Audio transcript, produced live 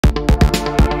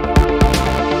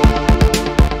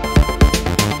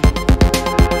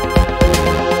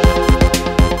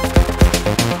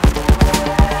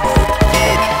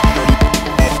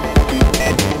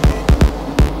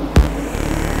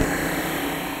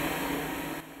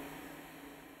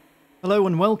Hello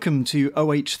and welcome to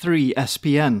OH3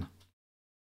 SPN.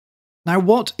 Now,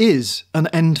 what is an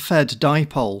end fed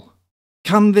dipole?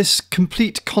 Can this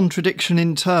complete contradiction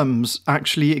in terms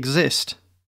actually exist?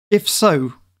 If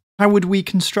so, how would we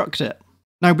construct it?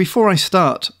 Now, before I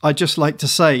start, I'd just like to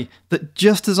say that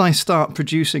just as I start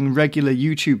producing regular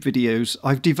YouTube videos,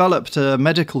 I've developed a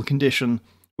medical condition,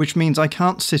 which means I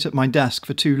can't sit at my desk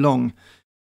for too long.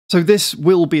 So this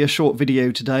will be a short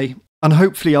video today, and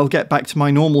hopefully I'll get back to my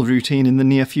normal routine in the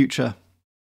near future.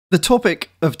 The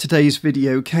topic of today's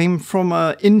video came from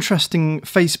an interesting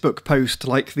Facebook post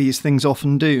like these things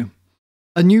often do.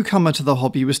 A newcomer to the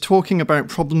hobby was talking about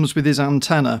problems with his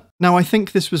antenna. Now, I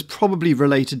think this was probably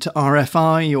related to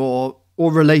RFI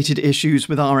or related issues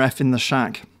with RF in the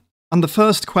shack. And the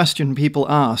first question people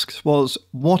asked was,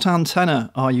 what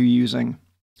antenna are you using?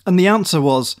 And the answer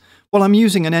was, well, I'm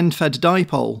using an end fed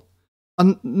dipole.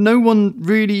 And no one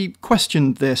really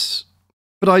questioned this,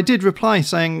 but I did reply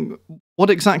saying,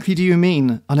 what exactly do you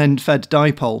mean, an end fed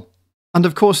dipole? And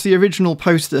of course the original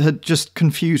poster had just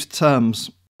confused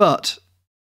terms. But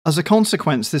as a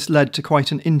consequence, this led to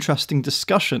quite an interesting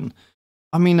discussion.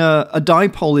 I mean, a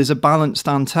dipole is a balanced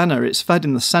antenna, it's fed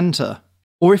in the centre.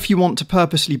 Or if you want to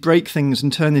purposely break things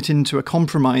and turn it into a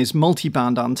compromise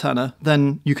multiband antenna,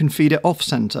 then you can feed it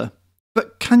off-centre.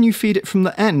 But can you feed it from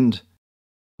the end?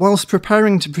 Whilst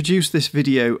preparing to produce this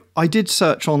video, I did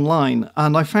search online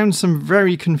and I found some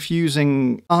very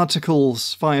confusing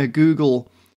articles via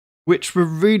Google which were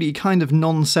really kind of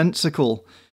nonsensical,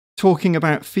 talking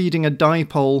about feeding an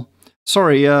end-fed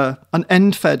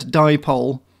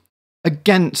dipole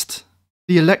against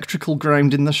the electrical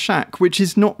ground in the shack, which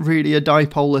is not really a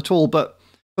dipole at all, but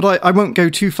I won't go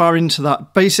too far into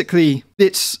that. Basically,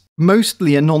 it's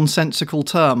mostly a nonsensical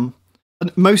term.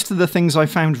 And most of the things I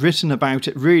found written about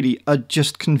it really are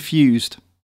just confused.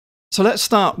 So let's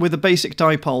start with a basic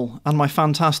dipole and my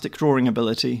fantastic drawing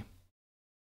ability.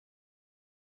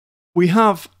 We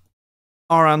have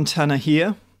our antenna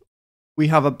here, we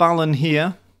have a balun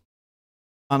here,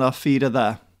 and our feeder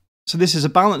there. So this is a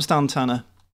balanced antenna,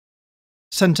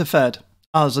 centre fed,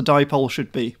 as a dipole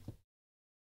should be.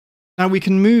 Now we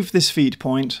can move this feed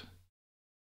point.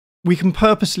 We can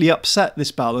purposely upset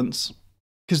this balance,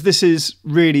 because this is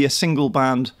really a single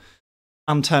band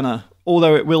antenna,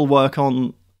 although it will work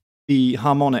on the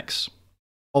harmonics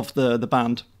of the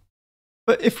band.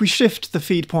 But if we shift the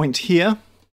feed point here,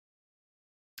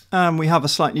 and we have a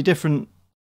slightly different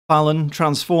balun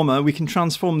transformer, we can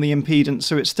transform the impedance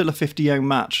so it's still a 50 ohm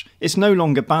match. It's no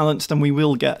longer balanced and we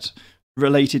will get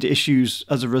related issues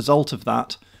as a result of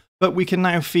that, but we can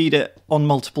now feed it on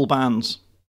multiple bands.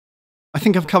 I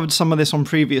think I've covered some of this on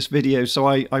previous videos, so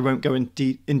I won't go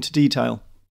into detail.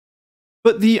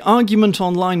 But the argument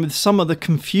online with some of the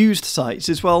confused sites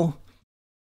is, well,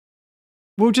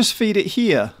 we'll just feed it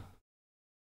here.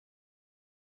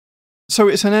 So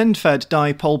it's an end-fed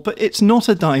dipole, but it's not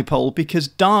a dipole because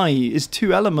di is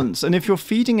two elements, and if you're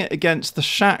feeding it against the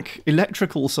shack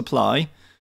electrical supply,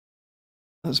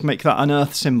 let's make that an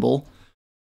earth symbol,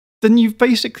 then you've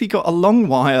basically got a long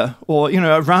wire, or,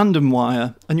 a random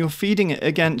wire, and you're feeding it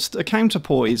against a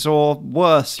counterpoise, or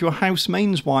worse, your house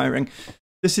mains wiring.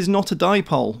 This is not a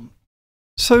dipole.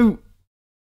 So,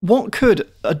 what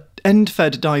could an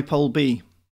end-fed dipole be?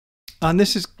 And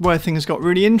this is where things got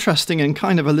really interesting and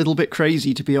kind of a little bit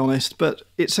crazy, to be honest, but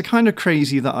it's a kind of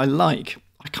crazy that I like.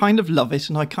 I kind of love it,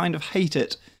 and I kind of hate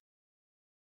it.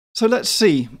 So let's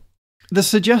see. The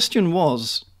suggestion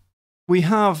was, we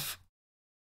have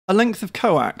a length of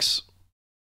coax,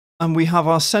 and we have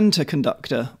our centre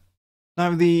conductor.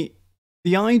 Now the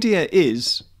idea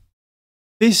is,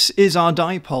 this is our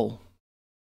dipole.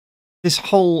 This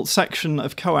whole section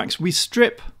of coax. We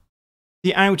strip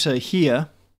the outer here,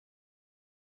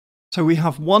 so we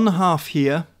have one half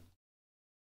here,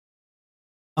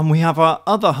 and we have our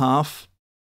other half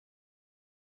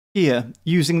here,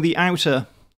 using the outer,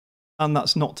 and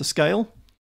that's not to scale,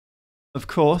 of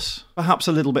course, perhaps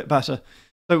a little bit better.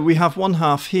 So we have one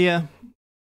half here,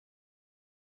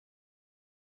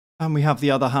 and we have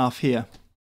the other half here.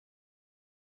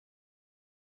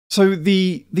 So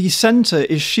the centre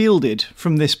is shielded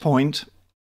from this point,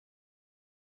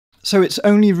 so it's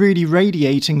only really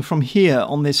radiating from here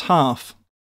on this half.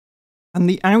 And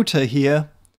the outer here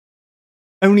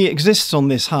only exists on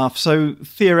this half, so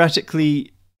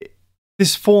theoretically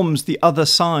this forms the other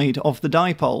side of the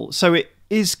dipole. So it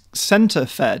is centre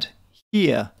fed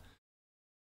here.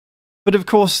 But of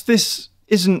course, this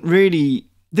isn't really,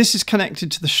 this is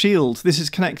connected to the shield, this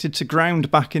is connected to ground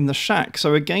back in the shack,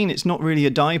 so again, it's not really a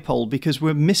dipole because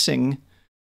we're missing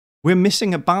a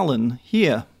balun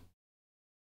here.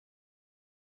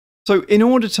 So in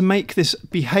order to make this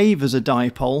behave as a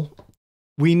dipole,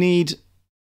 we need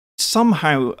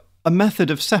somehow a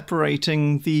method of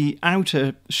separating the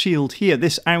outer shield here,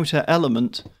 this outer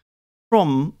element,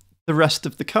 from the rest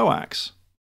of the coax,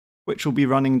 which will be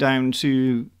running down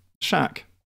to shack.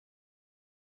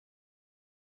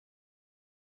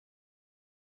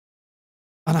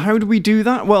 And how do we do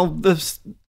that? Well,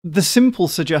 the simple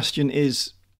suggestion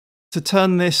is to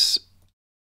turn this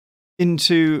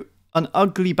into an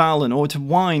ugly balun, or to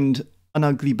wind an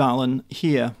ugly balun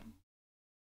here.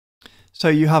 So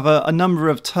you have a number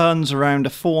of turns around a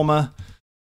former.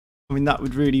 I mean, that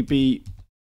would really be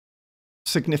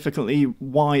significantly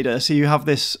wider. So you have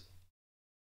this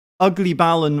ugly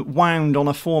balun wound on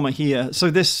a former here. So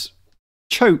this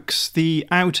chokes the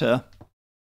outer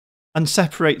and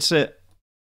separates it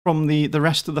from the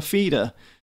rest of the feeder.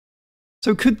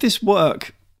 So could this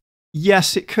work?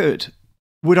 Yes, it could.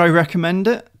 Would I recommend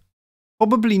it?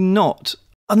 Probably not,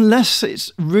 unless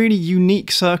it's really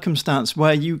unique circumstance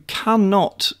where you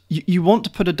cannot, you want to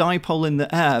put a dipole in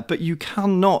the air, but you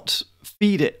cannot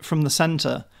feed it from the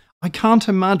center. I can't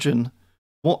imagine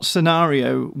what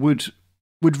scenario would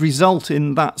result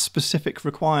in that specific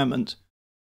requirement.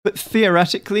 But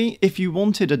theoretically, if you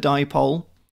wanted a dipole,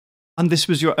 and this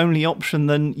was your only option,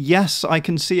 then yes, I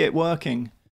can see it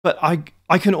working. But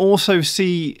I can also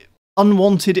see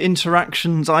unwanted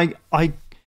interactions.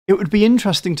 It would be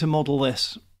interesting to model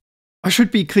this. I should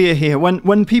be clear here,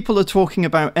 when people are talking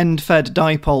about end-fed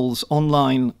dipoles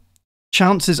online,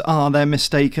 chances are they're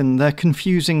mistaken. They're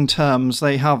confusing terms.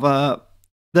 They're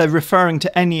referring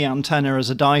to any antenna as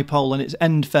a dipole, and it's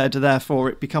end-fed, therefore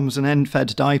it becomes an end-fed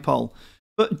dipole.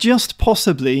 But just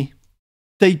possibly,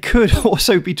 they could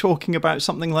also be talking about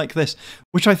something like this,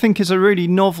 which I think is a really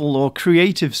novel or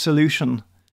creative solution.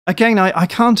 Again, I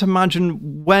can't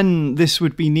imagine when this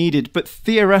would be needed, but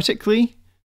theoretically,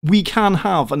 we can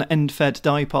have an end-fed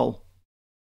dipole.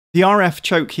 The RF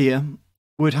choke here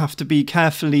would have to be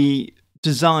carefully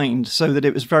designed so that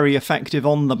it was very effective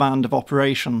on the band of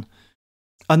operation.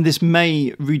 And this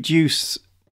may reduce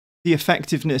the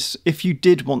effectiveness if you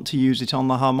did want to use it on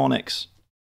the harmonics.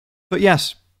 But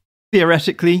yes,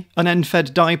 theoretically, an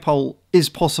end-fed dipole is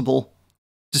possible,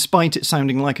 despite it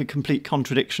sounding like a complete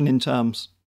contradiction in terms.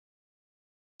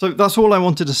 So that's all I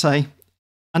wanted to say,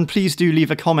 and please do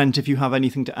leave a comment if you have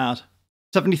anything to add.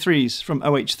 73s from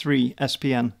OH3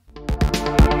 SPN.